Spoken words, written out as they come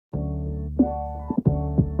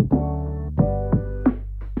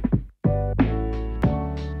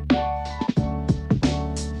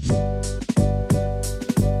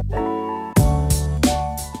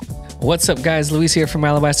What's up guys, Luis here from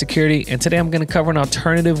Alibi Security, and today I'm going to cover an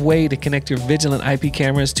alternative way to connect your Vigilant IP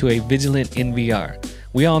cameras to a Vigilant NVR.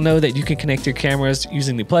 We all know that you can connect your cameras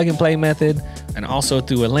using the plug and play method and also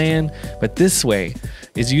through a LAN, but this way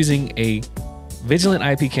is using a Vigilant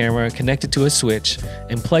IP camera connected to a switch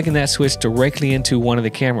and plugging that switch directly into one of the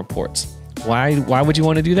camera ports. Why would you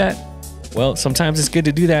want to do that? Well, sometimes it's good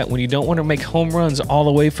to do that when you don't want to make home runs all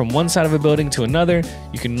the way from one side of a building to another.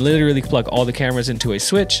 You can literally plug all the cameras into a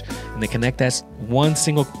switch and then connect that one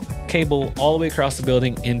single cable all the way across the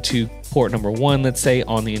building into port number 1, let's say,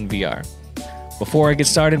 on the NVR. Before I get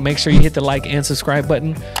started, make sure you hit the like and subscribe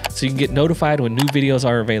button so you can get notified when new videos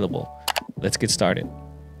are available. Let's get started.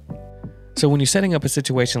 So when you're setting up a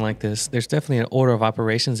situation like this, there's definitely an order of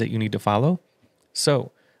operations that you need to follow.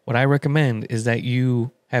 So what I recommend is that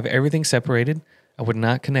you have everything separated. I would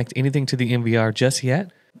not connect anything to the NVR just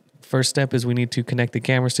yet. First step is we need to connect the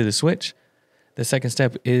cameras to the switch. The second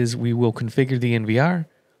step is we will configure the NVR.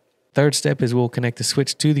 Third step is we'll connect the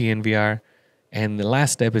switch to the NVR. And the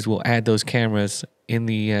last step is we'll add those cameras in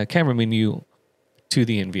the camera menu to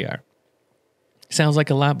the NVR. Sounds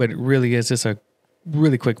like a lot, but it really is just a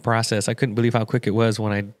really quick process. I couldn't believe how quick it was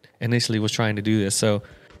when I initially was trying to do this. So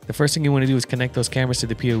the first thing you want to do is connect those cameras to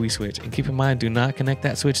the PoE switch, and keep in mind, do not connect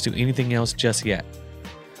that switch to anything else just yet.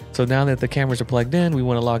 So now that the cameras are plugged in, we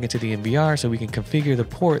want to log into the NVR so we can configure the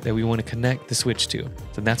port that we want to connect the switch to.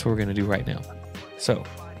 So that's what we're going to do right now. So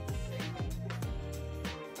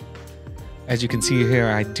as you can see here,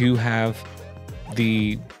 I do have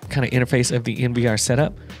the kind of interface of the NVR set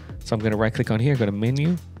up. So I'm going to right click on here, go to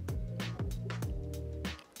menu.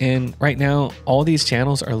 And right now, all these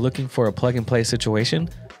channels are looking for a plug and play situation.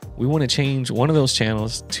 We want to change one of those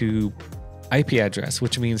channels to IP address,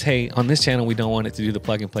 which means, hey, on this channel, we don't want it to do the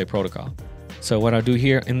plug and play protocol. So what I'll do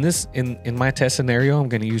here in my test scenario, I'm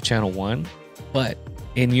going to use channel 1, but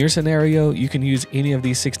in your scenario, you can use any of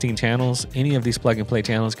these 16 channels. Any of these plug and play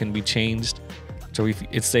channels can be changed. So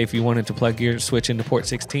if you wanted to plug your switch into port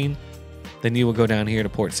 16, then you will go down here to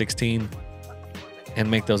port 16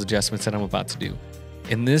 and make those adjustments that I'm about to do.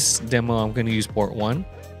 In this demo, I'm going to use port 1.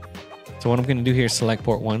 So what I'm going to do here is select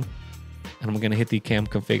port 1, and I'm going to hit the cam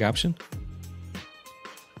config option.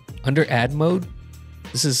 Under add mode,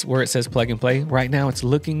 this is where it says plug and play. Right now, it's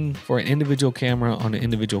looking for an individual camera on an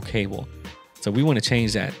individual cable. So we want to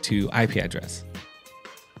change that to IP address.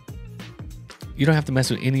 You don't have to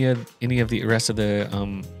mess with any of the rest of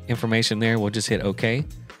the information there. We'll just hit OK.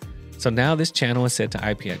 So now this channel is set to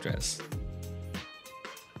IP address.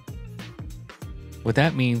 What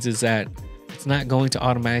that means is that it's not going to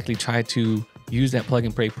automatically try to use that plug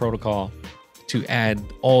and play protocol to add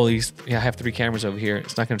all these. I have 3 cameras over here.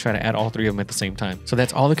 It's not going to try to add all 3 of them at the same time. So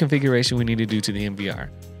that's all the configuration we need to do to the NVR.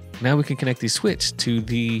 Now we can connect the switch to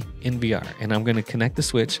the NVR, and I'm going to connect the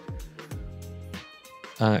switch.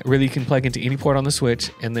 Really, you can plug into any port on the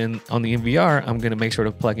switch, and then on the NVR, I'm going to make sure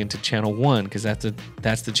to plug into channel 1 because that's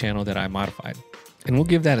the channel that I modified. And we'll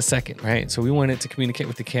give that a second, right? So we want it to communicate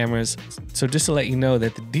with the cameras. So just to let you know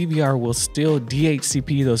that the DVR will still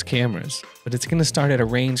DHCP those cameras, but it's gonna start at a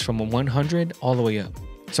range from 100 all the way up.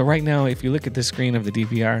 So right now, if you look at the screen of the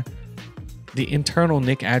DVR, the internal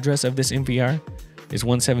NIC address of this NVR is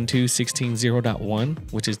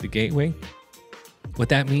 172.16.0.1, which is the gateway. What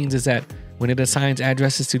that means is that when it assigns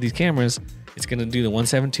addresses to these cameras, it's gonna do the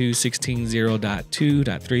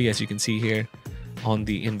 172.16.0.2.3, as you can see here on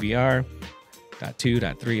the NVR. .2,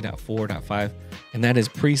 .3, .4, .5, and that is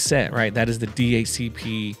preset, right? That is the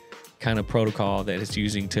DHCP kind of protocol that it's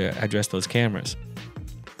using to address those cameras.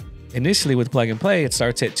 Initially with plug and play, it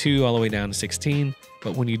starts at 2 all the way down to 16,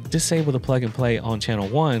 but when you disable the plug and play on channel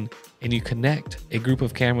 1 and you connect a group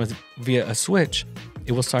of cameras via a switch,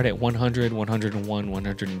 it will start at 100, 101,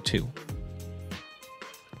 102.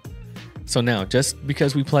 So now, just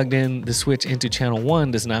because we plugged in the switch into channel 1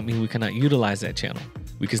 does not mean we cannot utilize that channel.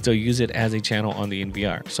 We can still use it as a channel on the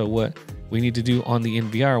NVR. So what we need to do on the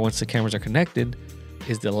NVR once the cameras are connected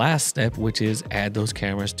is the last step, which is add those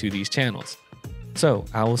cameras to these channels. So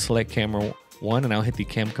I will select camera 1 and I'll hit the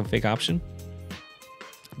cam config option.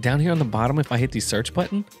 Down here on the bottom, if I hit the search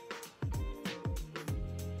button,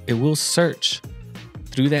 it will search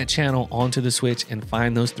through that channel onto the switch and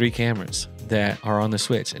find those 3 cameras that are on the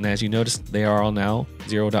switch. And as you notice, they are all now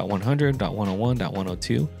 0.100, .101,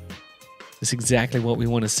 .102. It's exactly what we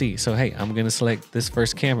want to see. So hey, I'm going to select this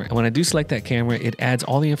first camera. And when I do select that camera, it adds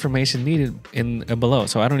all the information needed in below.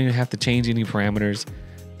 So I don't even have to change any parameters.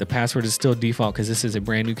 The password is still default because this is a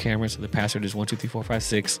brand new camera. So the password is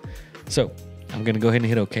 123456. So I'm going to go ahead and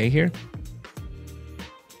hit OK here.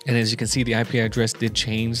 And as you can see, the IP address did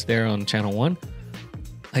change there on channel 1.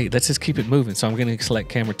 Hey, let's just keep it moving. So I'm going to select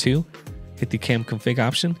camera 2, hit the cam config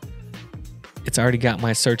option. It's already got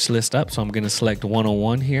my search list up, so I'm going to select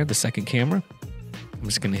 101 here, the second camera. I'm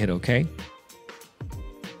just going to hit OK.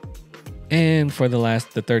 And for the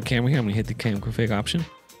third camera here, I'm going to hit the cam config option.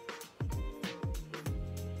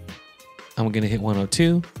 I'm going to hit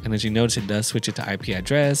 102, and as you notice, it does switch it to IP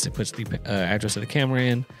address. It puts the address of the camera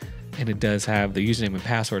in, and it does have the username and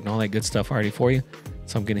password and all that good stuff already for you.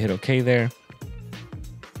 So I'm going to hit OK there.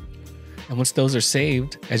 And once those are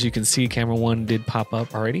saved, as you can see, camera 1 did pop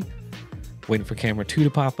up already. Waiting for camera 2 to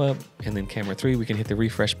pop up, and then camera 3, we can hit the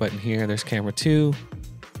refresh button here. There's camera 2.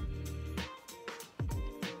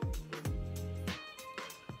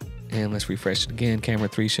 And let's refresh it again. Camera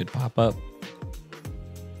 3 should pop up.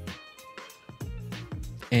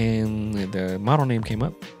 And the model name came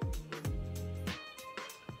up.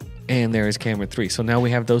 And there is camera 3. So now we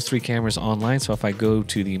have those 3 cameras online. So if I go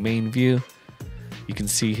to the main view, you can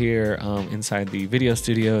see here inside the video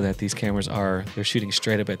studio that these cameras they're shooting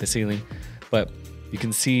straight up at the ceiling. But you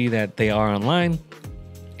can see that they are online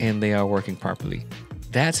and they are working properly.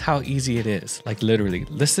 That's how easy it is, like literally.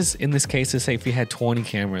 Let's just, in this case, let's say if you had 20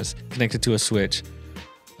 cameras connected to a switch,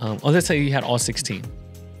 or let's say you had all 16.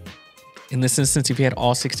 In this instance, if you had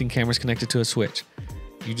all 16 cameras connected to a switch,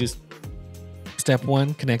 you just, step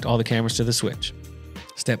 1, connect all the cameras to the switch.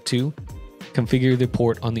 Step 2, configure the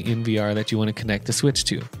port on the NVR that you want to connect the switch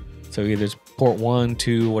to. So either it's port 1,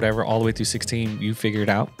 2, whatever, all the way through 16, you figure it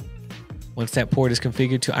out. Once that port is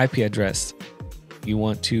configured to IP address, you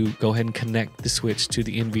want to go ahead and connect the switch to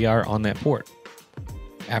the NVR on that port.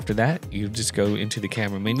 After that, you just go into the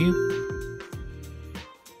camera menu,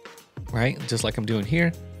 right? Just like I'm doing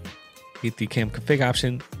here. Hit the cam config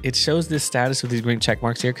option. It shows this status with these green check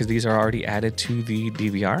marks here because these are already added to the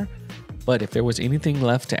DVR. But if there was anything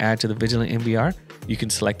left to add to the Vigilant NVR, you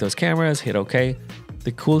can select those cameras, hit OK.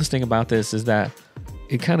 The coolest thing about this is that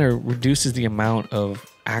it kind of reduces the amount of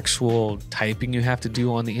actual typing you have to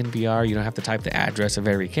do on the NVR. You don't have to type the address of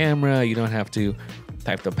every camera. You don't have to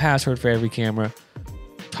type the password for every camera.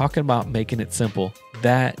 Talking about making it simple,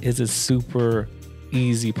 that is a super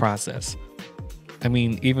easy process. I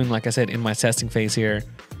mean, even like I said, in my testing phase here,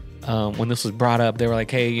 when this was brought up, they were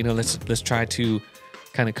like, hey, you know, let's try to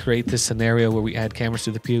kind of create this scenario where we add cameras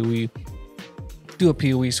to the PoE, do a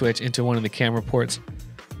PoE switch into one of the camera ports.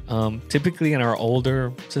 Typically in our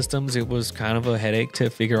older systems, it was kind of a headache to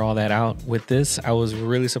figure all that out. With this, I was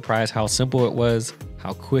really surprised how simple it was,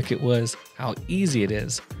 how quick it was, how easy it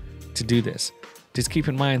is to do this. Just keep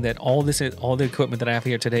in mind that all the equipment that I have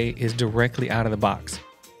here today is directly out of the box.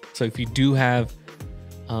 So if you do have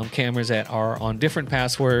cameras that are on different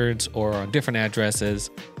passwords or on different addresses,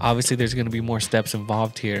 obviously there's going to be more steps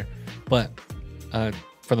involved here. But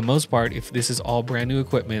for the most part, if this is all brand new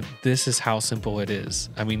equipment, this is how simple it is.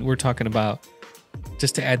 I mean, we're talking about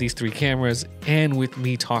just to add these 3 cameras, and with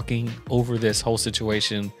me talking over this whole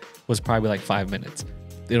situation was probably like 5 minutes.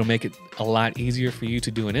 It'll make it a lot easier for you to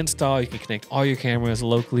do an install. You can connect all your cameras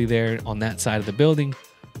locally there on that side of the building,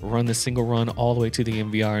 run the single run all the way to the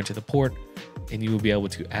NVR and to the port, and you will be able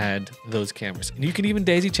to add those cameras. And you can even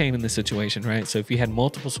daisy chain in this situation, right? So if you had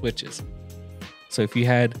multiple switches, so if you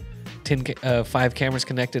had 5 cameras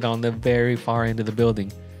connected on the very far end of the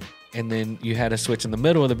building, and then you had a switch in the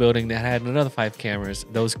middle of the building that had another 5 cameras,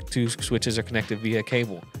 those 2 switches are connected via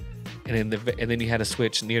cable. And then you had a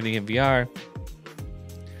switch near the NVR.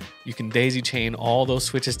 You can daisy chain all those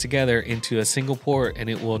switches together into a single port, and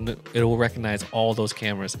it will recognize all those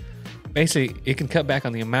cameras. Basically, it can cut back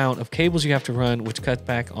on the amount of cables you have to run, which cuts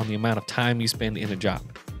back on the amount of time you spend in a job.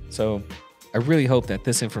 So I really hope that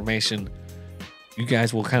this information, you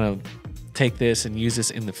guys will kind of take this and use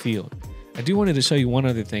this in the field. I do wanted to show you one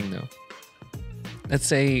other thing though. Let's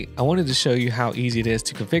say I wanted to show you how easy it is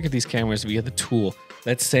to configure these cameras via the tool.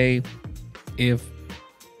 Let's say if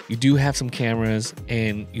you do have some cameras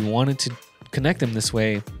and you wanted to connect them this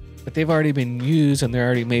way, but they've already been used and they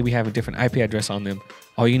already maybe have a different IP address on them.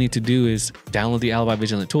 All you need to do is download the Alibi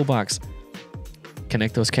Vigilant Toolbox,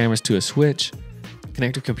 connect those cameras to a switch,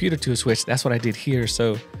 connect your computer to a switch. That's what I did here.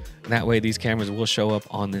 So that way these cameras will show up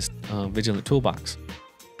on this Vigilant Toolbox.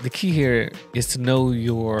 The key here is to know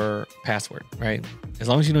your password, right? As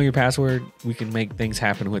long as you know your password, we can make things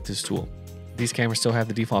happen with this tool. These cameras still have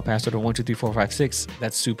the default password of 1234556.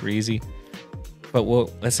 That's super easy. But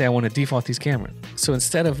let's say I want to default these cameras. So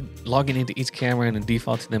instead of logging into each camera and then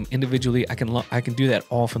defaulting them individually, I can do that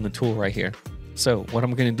all from the tool right here. So what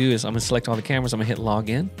I'm going to do is I'm going to select all the cameras. I'm going to hit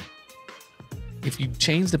login. If you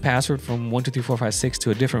change the password from 123456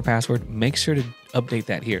 to a different password, make sure to update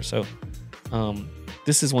that here. So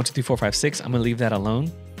this is 123456. I'm going to leave that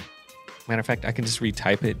alone. Matter of fact, I can just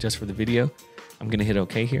retype it just for the video. I'm gonna hit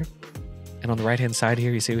OK here. And on the right hand side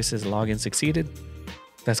here, you see it says login succeeded.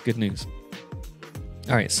 That's good news.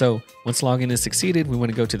 All right, so once login is succeeded, we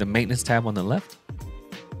wanna go to the maintenance tab on the left.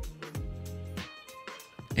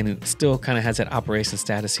 And it still kind of has that operation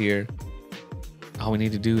status here. All we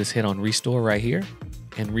need to do is hit on restore right here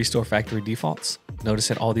and restore factory defaults. Notice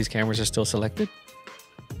that all these cameras are still selected.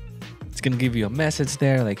 It's gonna give you a message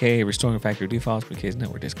there like, hey, restoring factory defaults because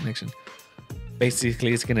network disconnection.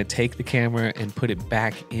 Basically, it's gonna take the camera and put it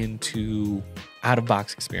back into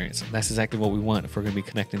out-of-box experience. And that's exactly what we want if we're gonna be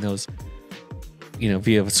connecting those, you know,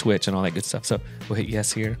 via a switch and all that good stuff. So we'll hit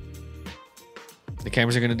yes here. The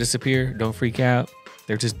cameras are gonna disappear. Don't freak out.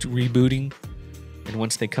 They're just rebooting. And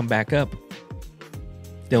once they come back up,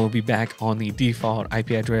 they will be back on the default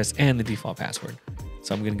IP address and the default password.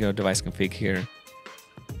 So I'm gonna go device config here,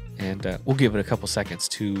 and we'll give it a couple seconds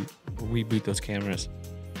to reboot those cameras.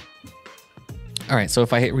 All right, so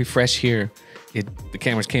if I hit refresh here, the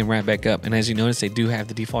cameras came right back up. And as you notice, they do have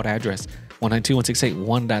the default address,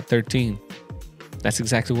 192.168.1.13. That's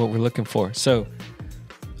exactly what we're looking for. So,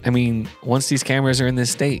 I mean, once these cameras are in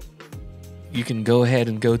this state, you can go ahead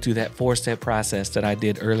and go through that 4-step process that I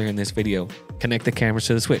did earlier in this video. Connect the cameras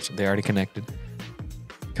to the switch. They're already connected.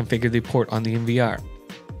 Configure the port on the NVR.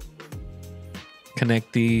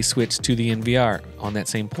 Connect the switch to the NVR on that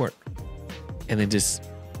same port. And then just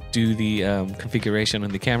do the configuration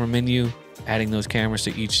on the camera menu, adding those cameras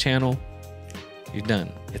to each channel. You're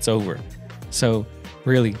done. It's over. So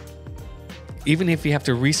really, even if you have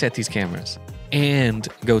to reset these cameras and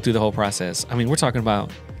go through the whole process, I mean, we're talking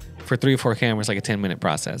about for 3 or 4 cameras, like a 10-minute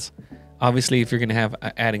process. Obviously, if you're going to have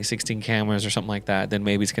adding 16 cameras or something like that, then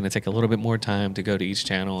maybe it's going to take a little bit more time to go to each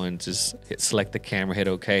channel and just select the camera, hit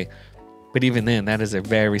OK. But even then, that is a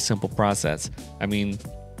very simple process. I mean,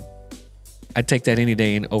 I'd take that any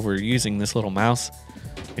day over using this little mouse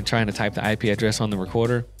and trying to type the IP address on the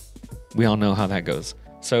recorder. We all know how that goes.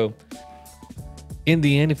 So in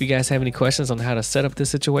the end, if you guys have any questions on how to set up this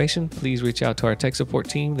situation, please reach out to our tech support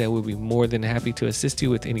team. That will be more than happy to assist you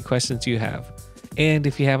with any questions you have. And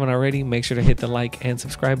if you haven't already, make sure to hit the like and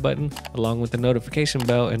subscribe button along with the notification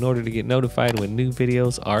bell in order to get notified when new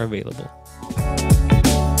videos are available.